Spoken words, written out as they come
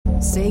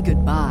Say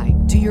goodbye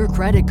to your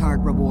credit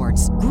card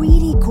rewards.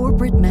 Greedy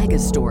corporate mega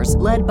stores,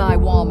 led by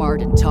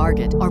Walmart and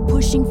Target, are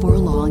pushing for a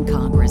law in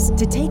Congress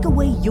to take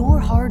away your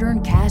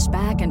hard-earned cash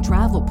back and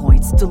travel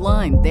points to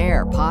line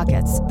their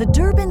pockets. The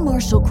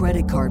Durbin-Marshall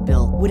credit card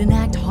bill would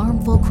enact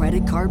harmful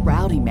credit card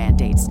routing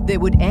mandates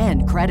that would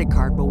end credit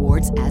card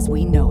rewards as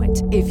we know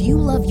it. If you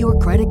love your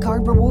credit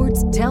card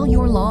rewards, tell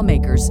your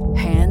lawmakers,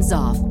 hands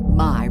off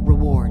my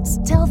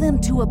rewards. Tell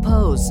them to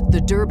oppose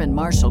the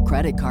Durbin-Marshall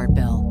credit card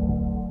bill.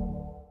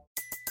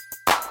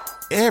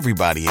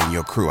 Everybody in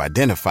your crew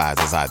identifies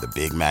as either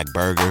Big Mac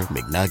Burger,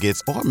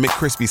 McNuggets, or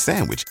McCrispy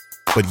Sandwich.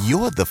 But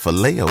you're the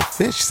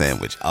Filet-O-Fish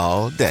Sandwich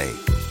all day.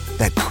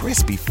 That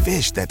crispy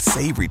fish, that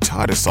savory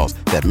tartar sauce,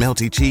 that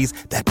melty cheese,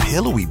 that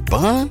pillowy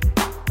bun.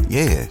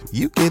 Yeah,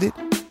 you get it.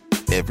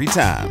 Every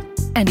time.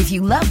 And if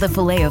you love the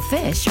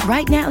Filet-O-Fish,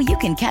 right now you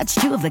can catch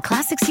two of the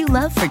classics you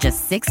love for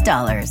just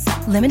 $6.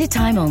 Limited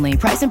time only.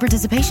 Price and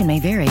participation may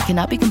vary.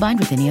 Cannot be combined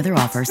with any other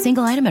offer.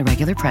 Single item at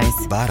regular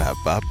price.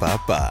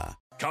 Ba-da-ba-ba-ba.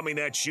 Coming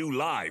at you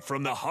live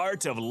from the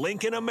heart of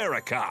Lincoln,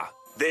 America.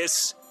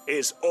 This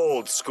is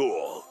Old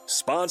School,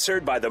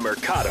 sponsored by the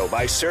Mercado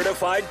by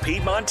Certified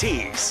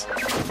Piedmontese.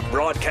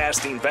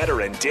 Broadcasting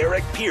veteran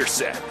Derek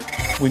Pearson.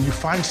 When you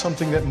find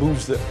something that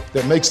moves them,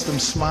 that makes them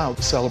smile,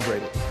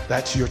 celebrate it.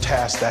 That's your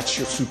task. That's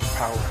your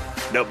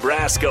superpower.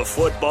 Nebraska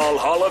Football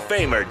Hall of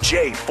Famer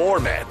Jay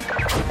Foreman.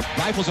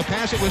 Rifles a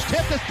pass. It was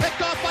tipped. It's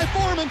picked off by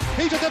Foreman.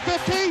 He's at the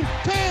 15,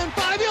 10,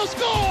 5. He'll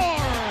score!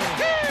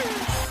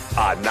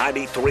 On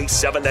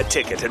 93.7 The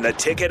Ticket and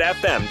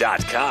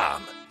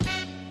theticketfm.com.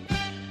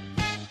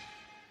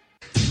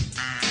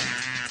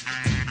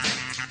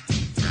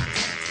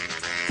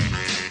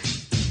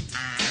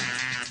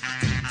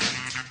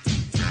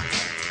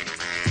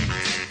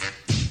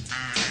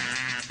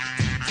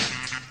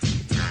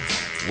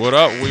 What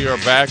up? We are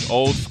back,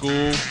 Old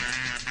School.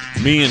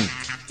 Me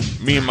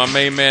and my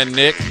main man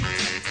Nick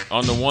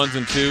on the ones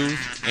and twos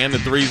and the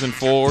threes and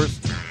fours.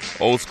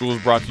 Old School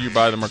is brought to you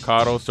by the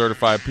Mercado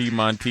Certified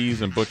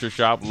Piedmontese and Butcher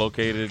Shop,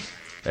 located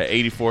at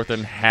 84th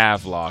and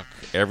Havelock.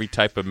 Every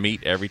type of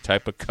meat, every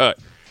type of cut.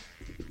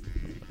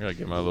 I gotta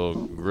get my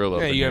little grill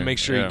up. Yeah, you gotta here. make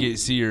sure you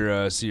see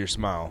your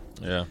smile.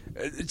 Yeah.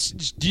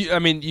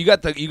 You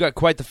got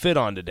quite the fit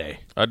on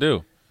today. I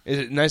do. Is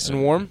it nice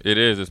and warm? It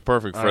is. It's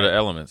perfect for the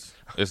elements.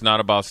 It's not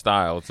about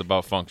style. It's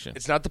about function.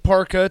 It's not the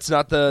parka. It's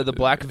not the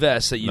black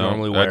vest that you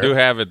normally wear. I do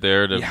have it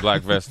there, the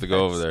black vest to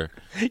go over there.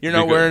 You're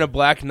not wearing a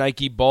black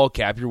Nike ball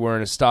cap. You're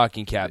wearing a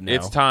stocking cap now.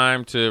 It's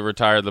time to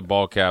retire the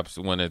ball caps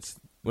when it's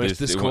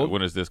this cold.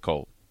 When it's this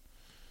cold.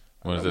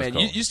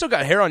 You still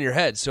got hair on your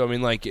head, so I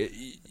mean, like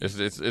it's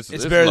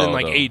better low, than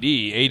like though. AD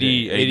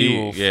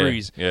will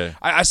freeze. Yeah.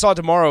 I saw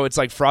tomorrow. It's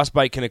like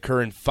frostbite can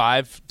occur in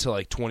 5 to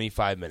like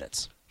 25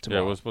 minutes.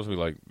 Tomorrow. Yeah, it was supposed to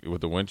be like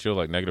with the wind chill,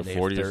 like negative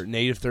 40.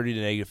 Negative 30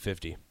 to negative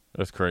 50.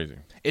 That's crazy.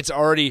 It's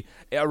already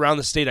around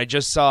the state. I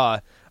just saw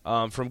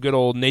from good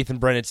old Nathan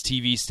Brennan's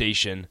TV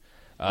station,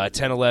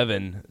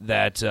 1011,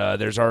 that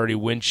there's already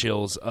wind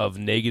chills of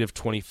negative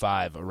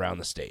 25 around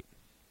the state.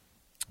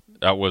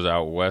 That was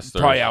out west.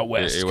 Probably out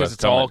west because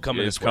it's all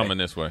coming this way. It's coming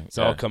this way. It's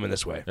all coming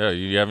this way. Yeah,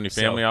 you have any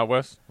family out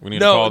west? We need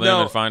to call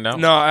them and find out?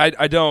 No,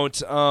 I don't.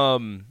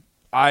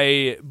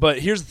 But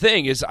here's the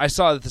thing: is I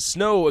saw that the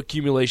snow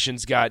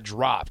accumulations got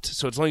dropped,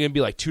 so it's only going to be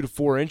like 2 to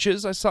 4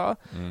 inches. I saw,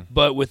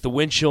 but with the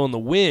wind chill and the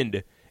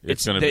wind,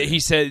 he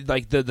said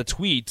like the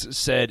tweet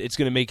said it's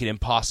going to make it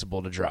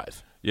impossible to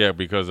drive. Yeah,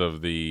 because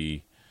of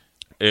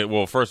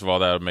well, first of all,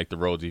 that would make the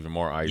roads even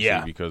more icy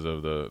because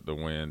of the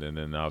wind, and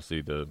then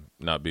obviously the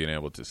not being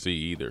able to see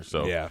either.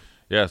 So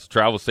yes,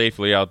 travel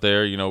safely out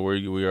there. You know,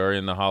 we are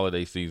in the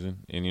holiday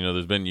season, and you know,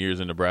 there's been years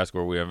in Nebraska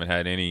where we haven't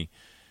had any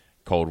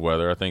cold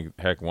weather. I think,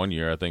 heck, one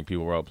year I think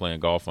people were out playing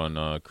golf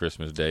on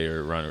Christmas Day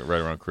or right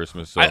around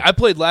Christmas. So. I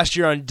played last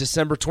year on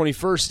December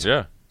 21st.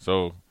 Yeah,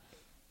 so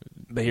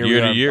but here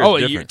year we are. to year.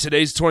 Oh,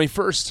 today's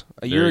 21st.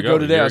 A year ago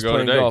today, I was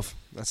playing golf.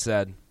 That's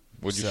sad.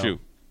 What'd you shoot?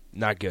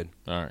 Not good.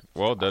 All right.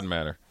 Well, it doesn't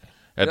matter.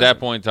 At that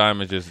point in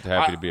time, it's just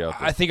happy to be out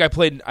there. I think I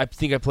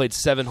played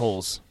 7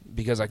 holes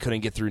because I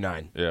couldn't get through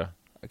 9. Yeah.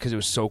 Because it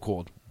was so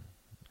cold.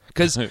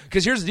 Because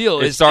here's the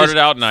deal. It started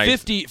out nice.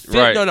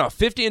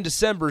 50 in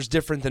December is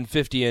different than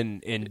 50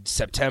 in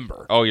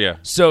September. Oh, yeah.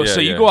 So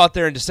you go out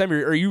there in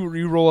December, or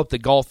you roll up the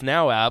Golf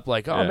Now app,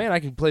 like, oh, man, I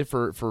can play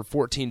for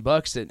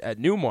 $14 at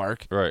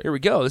Newmark. Right. Here we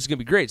go. This is going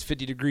to be great. It's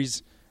 50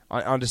 degrees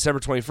on December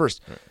 21st.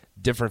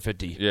 Different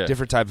 50. Yeah.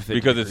 Different type of 50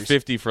 Because degrees. It's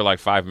 50 for like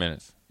 5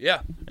 minutes.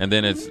 Yeah. And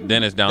then it's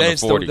down to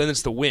 40. Then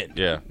it's the wind.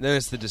 Yeah. Then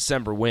it's the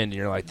December wind, and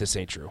you're like, this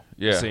ain't true.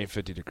 Yeah. This ain't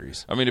 50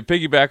 degrees. I mean, to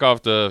piggyback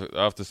off the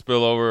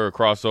spillover or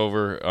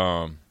crossover,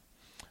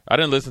 I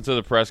didn't listen to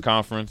the press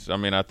conference. I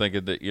mean, I think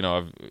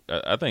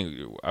I think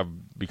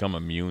I've become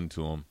immune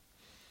to them,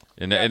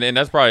 and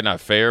that's probably not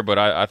fair. But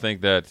I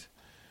think that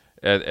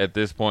at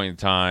this point in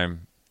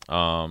time,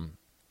 I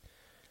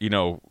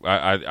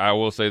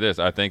will say this: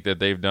 I think that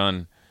they've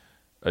done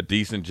a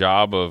decent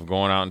job of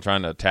going out and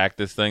trying to attack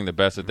this thing the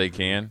best that they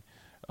can.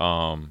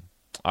 I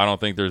don't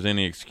think there's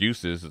any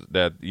excuses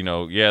that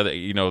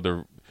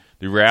the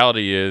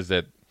reality is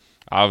that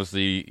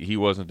obviously he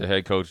wasn't the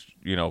head coach,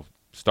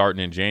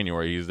 starting in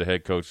January. He's the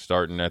head coach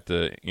starting at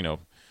the, a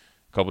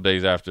couple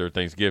days after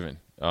Thanksgiving.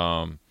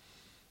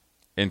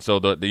 And so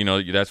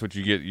that's what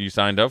you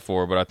signed up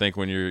for. But I think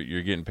when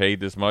you're getting paid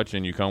this much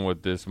and you come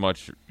with this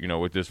much,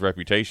 with this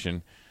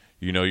reputation,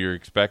 you're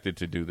expected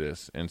to do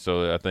this. And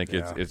so I think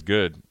it's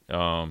good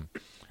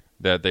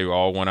that they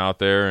all went out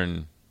there,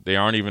 and they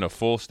aren't even a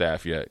full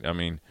staff yet. I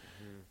mean,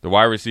 the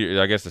wide receiver,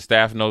 I guess the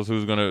staff knows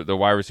the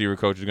wide receiver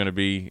coach is going to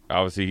be.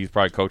 Obviously, he's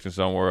probably coaching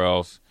somewhere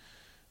else,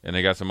 and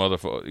they got some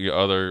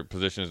other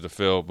positions to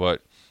fill.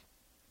 But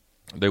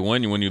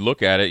when you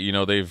look at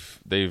it,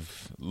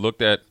 they've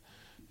looked at,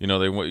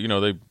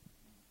 they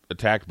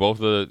attacked both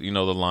of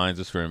the lines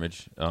of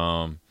scrimmage.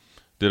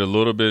 Did a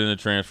little bit in the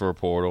transfer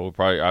portal.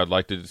 Probably, I'd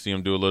like to see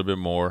them do a little bit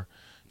more.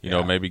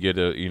 Maybe get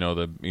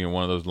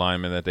one of those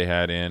linemen that they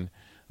had in,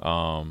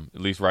 at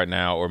least right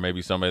now, or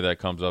maybe somebody that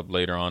comes up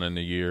later on in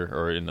the year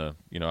or in the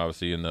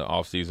obviously in the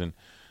off season.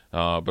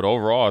 But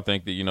overall, I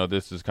think that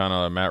this is kind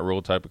of a Matt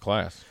Rhule type of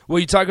class. Well,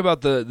 you talk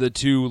about the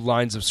two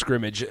lines of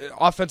scrimmage.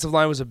 Offensive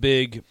line was a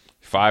big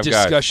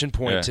discussion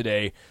point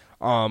today.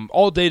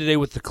 All day today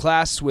with the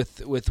class,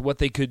 with what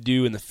they could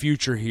do in the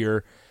future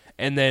here.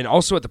 And then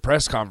also at the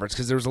press conference,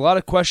 because there was a lot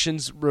of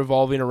questions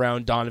revolving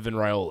around Donovan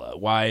Raiola.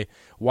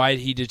 Why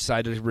did he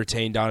decide to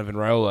retain Donovan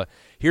Raiola?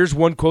 Here's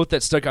one quote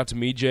that stuck out to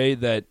me, Jay,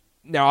 that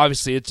now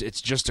obviously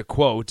it's just a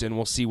quote, and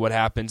we'll see what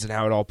happens and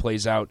how it all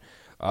plays out.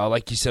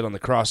 Like you said on the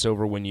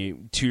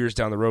crossover, 2 years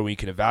down the road when you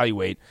can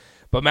evaluate.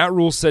 But Matt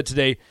Rhule said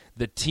today,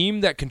 the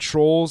team that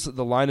controls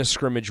the line of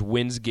scrimmage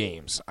wins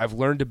games. I've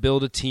learned to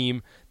build a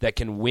team that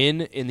can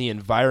win in the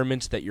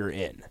environment that you're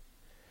in.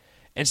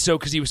 And so,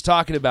 because he was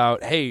talking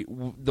about, hey,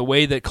 the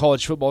way that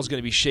college football is going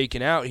to be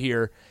shaken out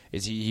here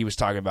is he was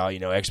talking about,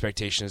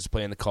 expectations to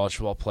play in the college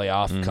football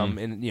playoff come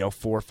in,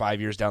 4 or 5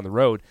 years down the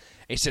road.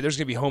 And he said there's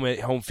going to be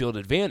home field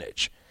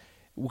advantage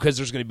because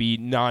there's going to be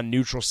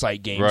non-neutral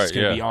site games. Right, it's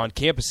going to be on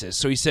campuses.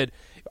 So he said,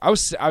 I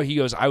was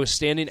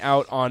standing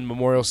out on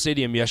Memorial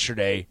Stadium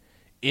yesterday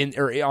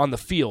on the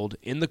field,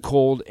 in the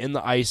cold, in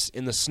the ice,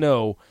 in the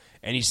snow,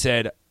 and he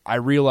said, I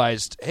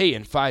realized, hey,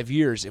 in 5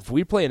 years, if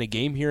we play in a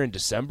game here in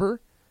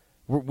December,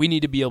 we need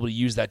to be able to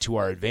use that to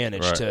our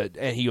advantage. Right.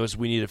 And he goes,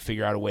 we need to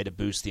figure out a way to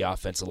boost the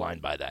offensive line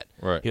by that.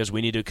 Right. He goes,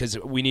 we need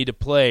to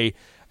play,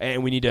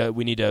 and we need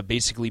to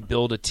basically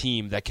build a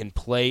team that can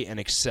play and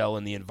excel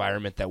in the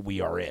environment that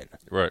we are in.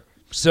 Right.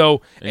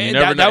 So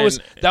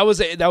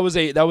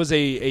that was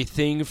a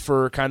thing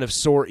for kind of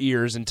sore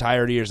ears and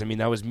tired ears. I mean,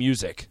 that was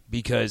music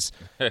because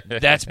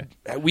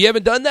we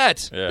haven't done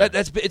that. Yeah.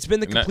 It's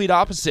been the complete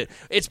opposite.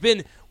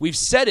 We've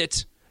said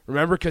it.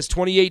 Remember, because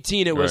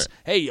 2018 it was,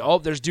 hey,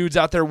 there's dudes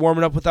out there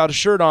warming up without a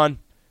shirt on.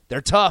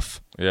 They're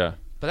tough. Yeah.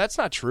 But that's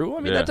not true.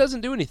 I mean, that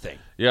doesn't do anything.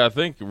 Yeah, I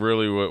think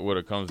really what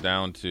it comes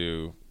down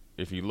to,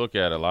 if you look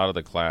at a lot of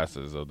the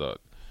classes of the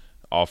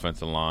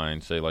offensive line,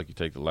 say like you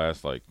take the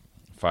last 5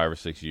 or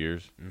 6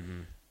 years,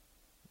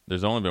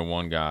 there's only been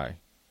one guy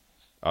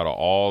out of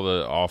all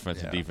the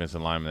offensive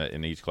defensive linemen that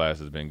in each class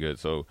has been good.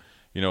 So,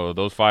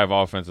 those 5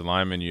 offensive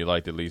linemen, you'd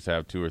like to at least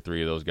have 2 or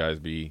 3 of those guys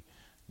be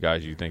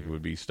guys you think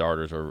would be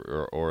starters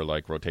or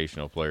like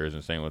rotational players,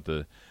 and same with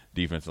the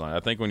defensive line.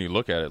 I think when you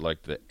look at it,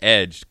 like the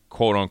edge,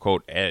 quote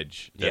unquote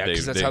edge.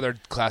 Because that's how they're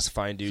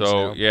classifying dudes.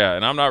 So now.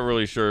 And I'm not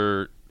really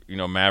sure.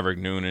 Maverick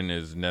Noonan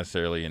is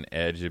necessarily an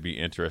edge. It'd be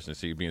interesting to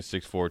see being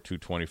 6'4",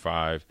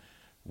 225.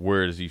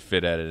 Where does he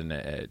fit at it in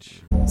the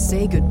edge?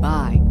 Say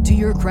goodbye to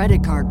your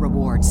credit card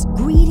rewards.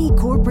 Greedy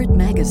corporate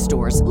mega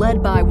stores,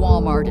 led by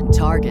Walmart and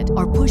Target,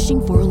 are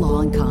pushing for a law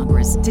in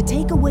Congress to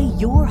take away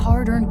your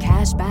hard-earned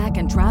cash back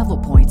and travel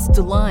points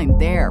to line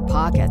their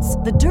pockets.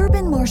 The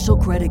Durbin-Marshall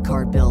credit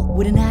card bill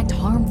would enact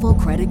harmful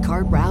credit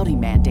card routing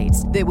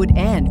mandates that would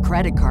end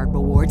credit card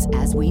rewards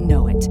as we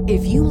know it.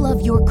 If you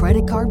love your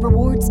credit card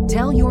rewards,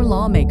 tell your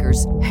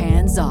lawmakers,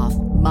 hands off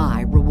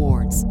my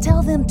rewards.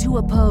 Tell them to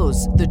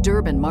oppose the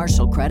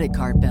Durbin-Marshall credit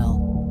card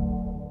bill.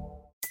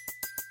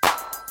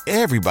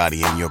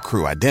 Everybody in your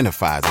crew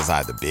identifies as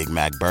either Big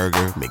Mac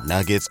Burger,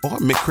 McNuggets, or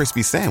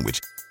McCrispy Sandwich.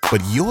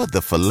 But you're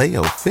the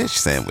Filet-O-Fish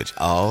Sandwich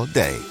all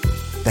day.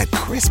 That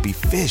crispy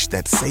fish,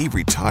 that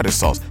savory tartar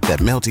sauce, that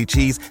melty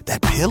cheese,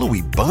 that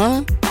pillowy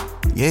bun.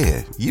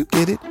 Yeah, you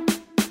get it.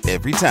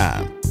 Every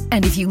time.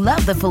 And if you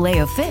love the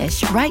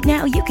Filet-O-Fish, right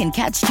now you can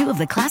catch 2 of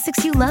the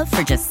classics you love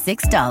for just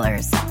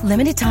 $6.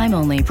 Limited time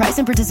only. Price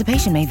and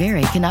participation may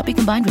vary. Cannot be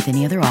combined with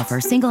any other offer.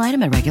 Single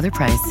item at regular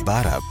price.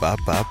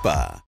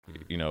 Ba-da-ba-ba-ba.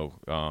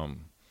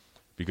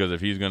 Because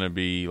if he's going to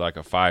be like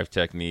a 5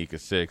 technique, a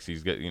 6,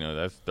 he's got,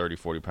 that's 30,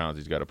 40 pounds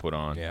he's got to put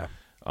on. Yeah.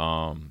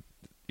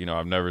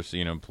 I've never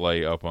seen him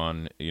play up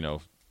on,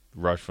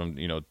 rush from,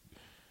 2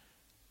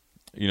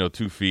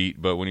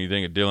 feet. But when you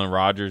think of Dylan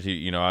Rogers,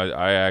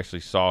 I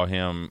actually saw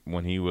him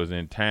when he was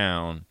in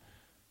town,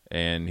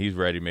 and he's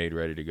ready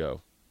to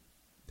go.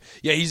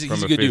 Yeah, he's a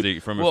good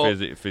dude. From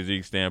a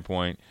physique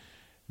standpoint.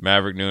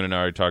 Maverick Noonan, I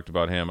already talked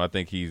about him. I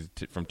think he's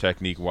from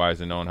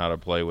technique-wise and knowing how to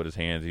play with his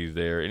hands, he's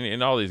there.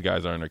 And all these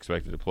guys aren't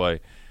expected to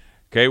play.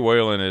 Kay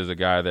Whalen is a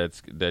guy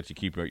that you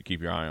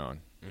keep your eye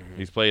on. Mm-hmm.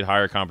 He's played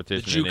higher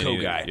competition. The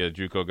JUCO guy. Yeah,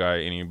 JUCO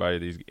guy.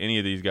 Any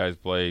of these guys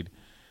played.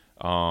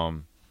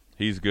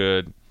 He's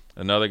good.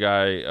 Another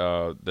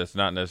guy that's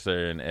not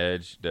necessarily an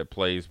edge that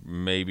plays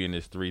maybe in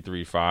this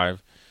 3-3-5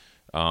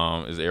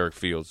 is Eric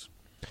Fields.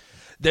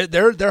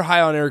 They're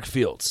high on Eric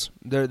Fields.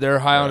 They're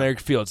high on Eric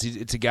Fields.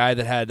 It's a guy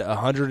that had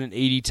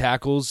 180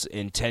 tackles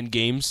in 10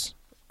 games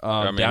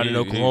down in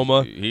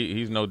Oklahoma.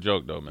 He's no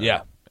joke though, man.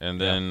 Yeah. And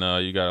then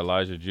you got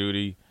Elijah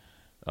Judy,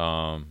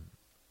 from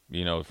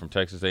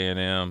Texas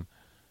A&M.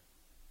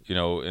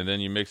 And then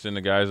you mix in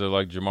the guys that are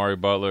like Jamari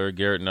Butler,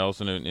 Garrett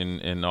Nelson,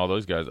 and all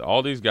those guys.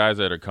 All these guys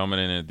that are coming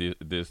in at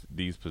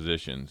these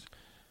positions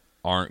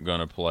aren't going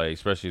to play,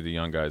 especially the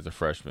young guys, the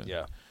freshmen.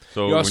 Yeah.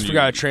 So you also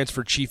forgot to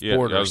transfer Chief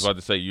Borders. I was about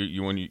to say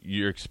when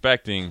you're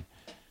expecting,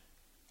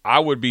 I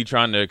would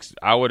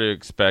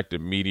expect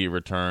immediate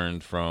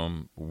returns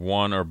from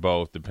one or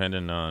both,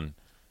 depending on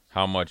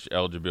how much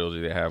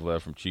eligibility they have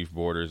left from Chief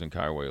Borders and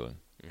Kai Whalen.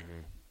 Mm-hmm.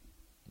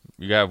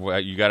 You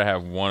got to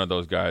have one of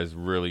those guys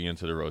really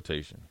into the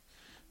rotation.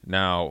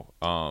 Now,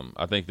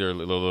 I think they're a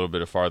little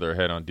bit farther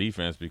ahead on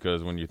defense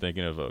because when you're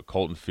thinking of a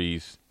Colton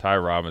Feast, Ty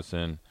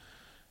Robinson,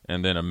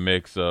 and then a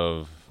mix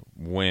of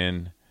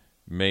Wynn,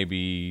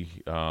 maybe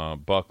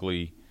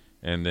Buckley,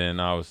 and then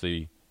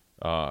obviously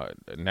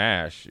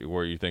Nash,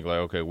 where you think like,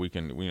 okay, we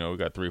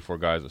got 3 or 4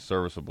 guys that are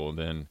serviceable, and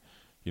then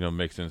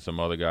mix in some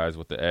other guys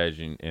with the edge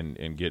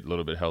and get a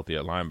little bit healthy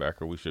at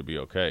linebacker, we should be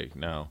okay.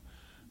 Now,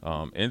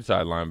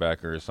 inside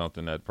linebacker is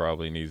something that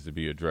probably needs to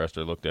be addressed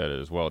or looked at it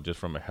as well, just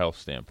from a health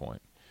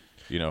standpoint.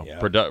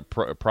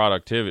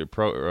 Productivity,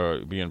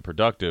 being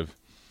productive,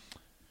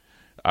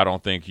 I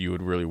don't think you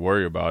would really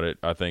worry about it.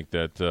 I think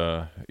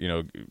that,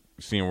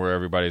 seeing where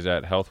everybody's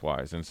at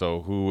health-wise. And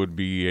so who would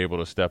be able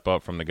to step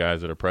up from the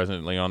guys that are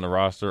presently on the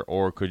roster,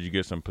 or could you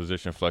get some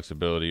position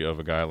flexibility of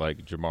a guy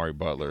like Jamari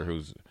Butler,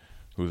 who's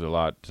a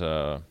lot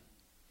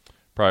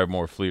probably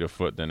more fleet of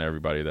foot than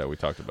everybody that we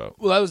talked about.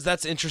 Well,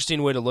 that's an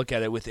interesting way to look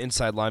at it with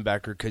inside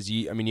linebacker because,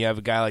 you have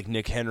a guy like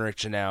Nick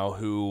Henrich now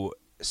who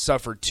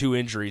suffered 2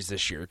 injuries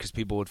this year because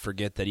people would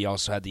forget that he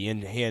also had he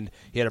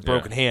had a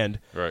broken hand,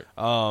 right?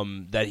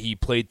 That he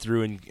played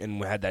through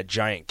and had that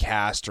giant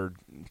cast or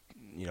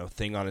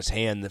thing on his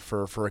hand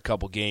for a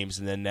couple games,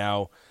 and then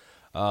now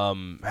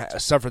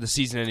suffered the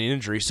season-ending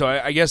injury. So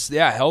I guess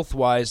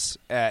health-wise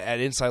at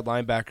inside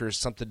linebacker is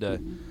something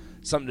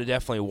to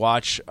definitely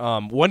watch.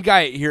 One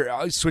guy here,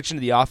 switching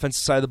to the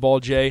offensive side of the ball,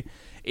 Jay,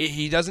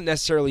 he doesn't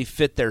necessarily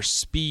fit their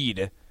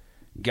speed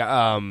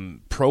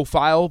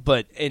profile,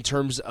 but in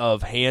terms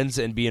of hands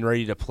and being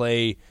ready to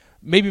play,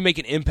 maybe make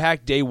an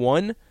impact day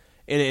one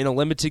in a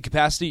limited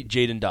capacity,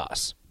 Jaden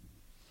Doss.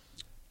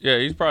 Yeah,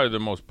 he's probably the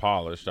most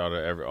polished out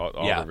of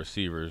all the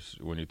receivers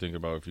when you think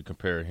about if you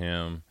compare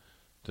him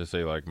to,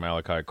 say, like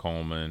Malachi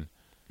Coleman.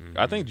 Mm-hmm.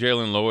 I think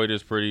Jalen Lloyd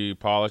is pretty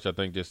polished. I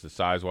think just the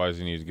size-wise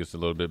he needs to get a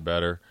little bit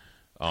better.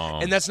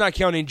 And that's not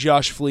counting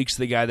Josh Fleeks,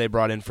 the guy they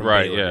brought in from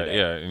Baylor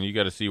today. And you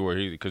got to see where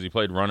because he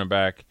played running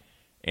back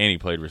and he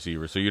played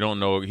receiver, so you don't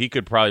know. He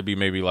could probably be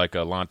maybe like a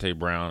Lontae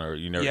Brown, or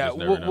you never. Yeah,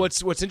 never know.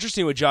 What's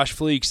interesting with Josh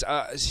Fleeks,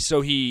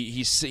 so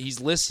he's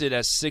listed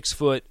as 6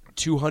 foot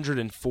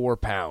 204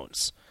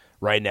 pounds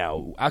right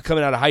now.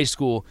 Coming out of high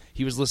school,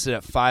 he was listed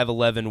at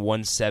 5'11",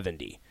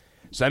 170.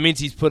 So that means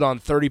he's put on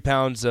 30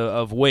 pounds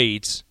of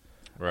weight.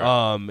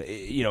 Right.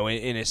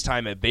 In his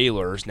time at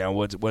Baylor. Now,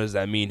 what does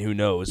that mean? Who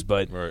knows?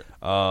 But right.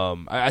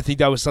 I think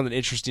that was something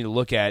interesting to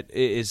look at.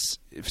 Is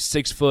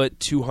 6 foot,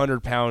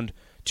 200 pound,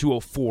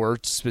 204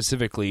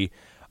 specifically,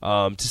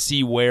 to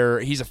see where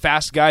he's a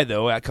fast guy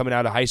though. Coming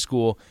out of high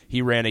school,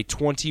 he ran a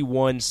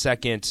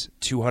 21-second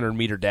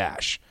 200-meter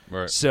dash.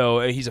 Right.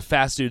 So he's a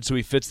fast dude. So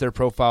he fits their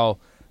profile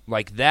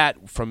like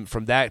that from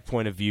that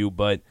point of view.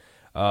 But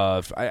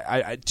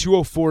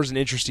 204 is an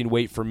interesting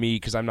weight for me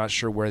because I'm not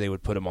sure where they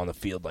would put him on the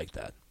field like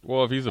that.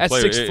 Well, if he's a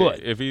player, 6 foot.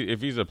 If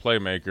he's a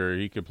playmaker,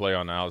 he could play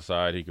on the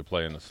outside. He could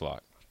play in the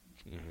slot.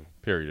 Mm-hmm.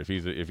 Period.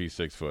 If he's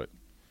 6 foot.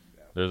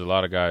 There's a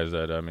lot of guys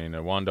that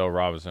Wan'Dale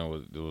Robinson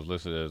was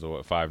listed as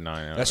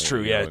 5'9". That's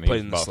true. Yeah, he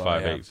played in the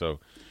slot. 5'8". Yeah. So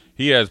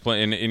he has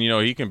plenty, and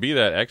he can be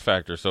that X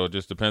factor. So it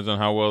just depends on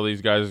how well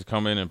these guys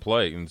come in and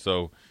play. And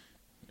so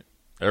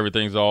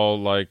everything's all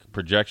like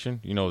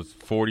projection. It's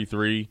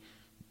 43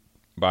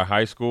 by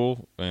high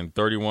school and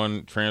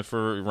 31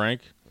 transfer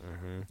rank.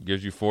 Mm-hmm.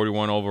 Gives you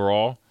 41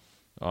 overall.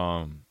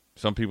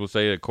 Some people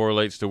say it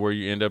correlates to where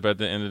you end up at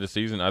the end of the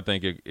season. I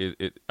think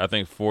I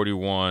think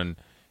 41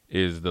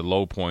 is the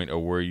low point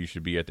of where you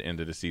should be at the end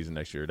of the season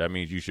next year. That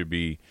means you should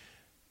be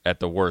at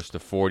the worst, the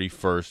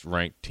 41st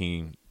ranked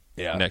team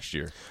next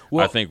year.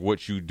 Well, I think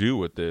what you do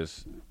with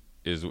this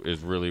is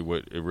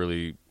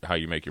really how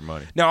you make your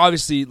money. Now,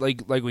 obviously,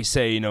 like we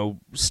say,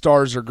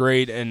 stars are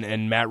great,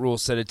 and Matt Rule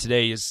said it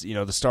today. Is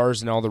the stars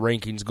and all the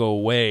rankings go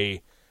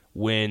away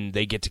when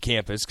they get to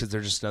campus because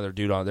they're just another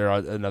dude on. They're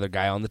another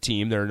guy on the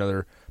team. They're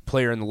another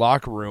player in the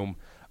locker room.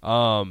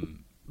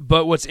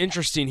 But what's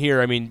interesting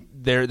here,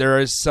 there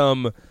is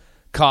some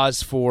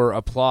cause for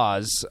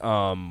applause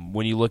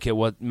when you look at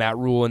what Matt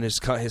Rule and his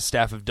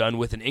staff have done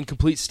with an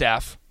incomplete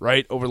staff,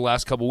 right, over the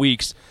last couple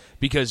weeks,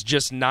 because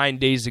just 9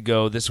 days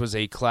ago this was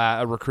a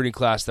recruiting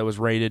class that was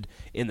rated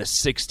in the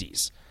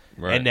 60s.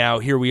 Right. And now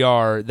here we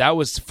are. That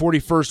was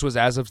 41st was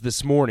as of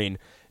this morning.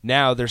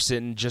 Now they're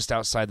sitting just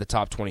outside the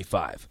top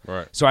 25.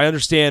 Right. So I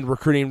understand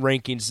recruiting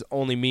rankings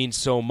only mean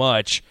so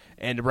much,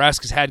 and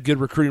Nebraska's had good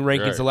recruiting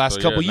rankings the last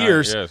couple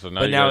years,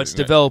 but now it's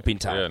developing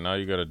time. Yeah, now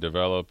you got to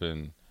develop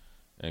and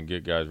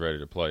get guys ready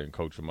to play and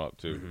coach them up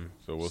too. Mm-hmm.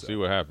 So we'll see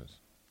what happens.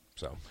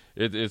 So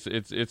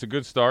it's a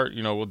good start.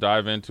 We'll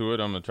dive into it.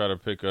 I'm gonna try to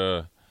pick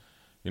on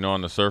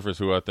the surface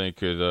who I think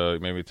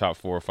could maybe top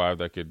 4 or 5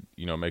 that could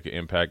make an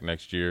impact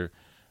next year.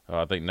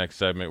 I think next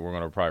segment we're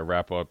going to probably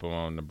wrap up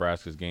on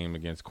Nebraska's game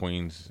against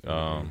Queens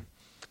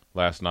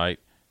last night,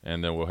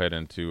 and then we'll head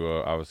into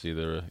obviously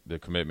the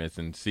commitments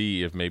and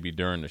see if maybe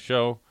during the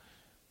show,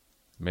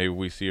 maybe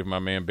we see if my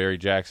man Barry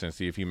Jackson,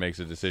 see if he makes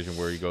a decision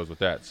where he goes with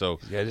that. So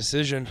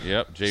decision.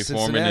 Yep, Jay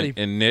Foreman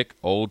and Nick,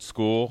 Old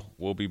School,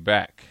 will be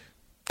back.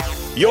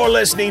 You're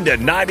listening to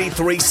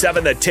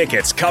 93.7 The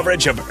Ticket's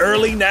coverage of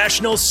early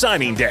National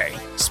Signing Day,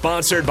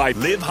 sponsored by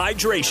Live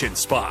Hydration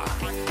Spa.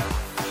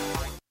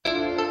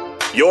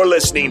 You're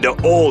listening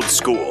to Old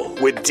School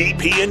with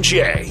DP and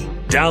J.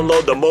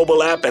 Download the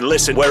mobile app and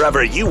listen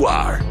wherever you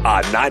are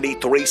on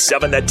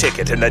 93.7 The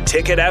Ticket and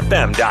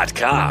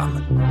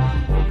theticketfm.com.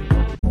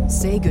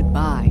 Say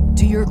goodbye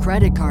to your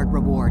credit card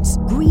rewards.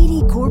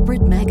 Greedy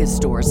corporate mega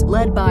stores,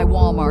 led by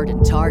Walmart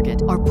and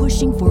Target, are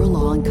pushing for a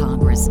law in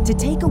Congress to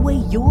take away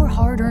your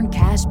hard-earned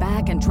cash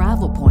back and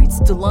travel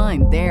points to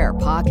line their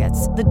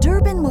pockets. The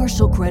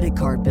Durbin-Marshall credit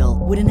card bill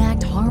would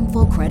enact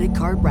harmful credit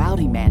card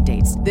routing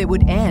mandates that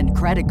would end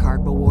credit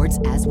card rewards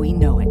as we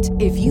know it.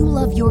 If you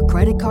love your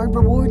credit card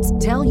rewards,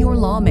 tell your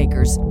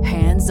lawmakers,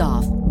 hands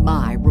off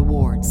my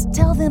rewards.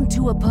 Tell them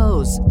to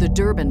oppose the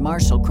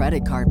Durbin-Marshall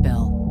credit card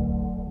bill.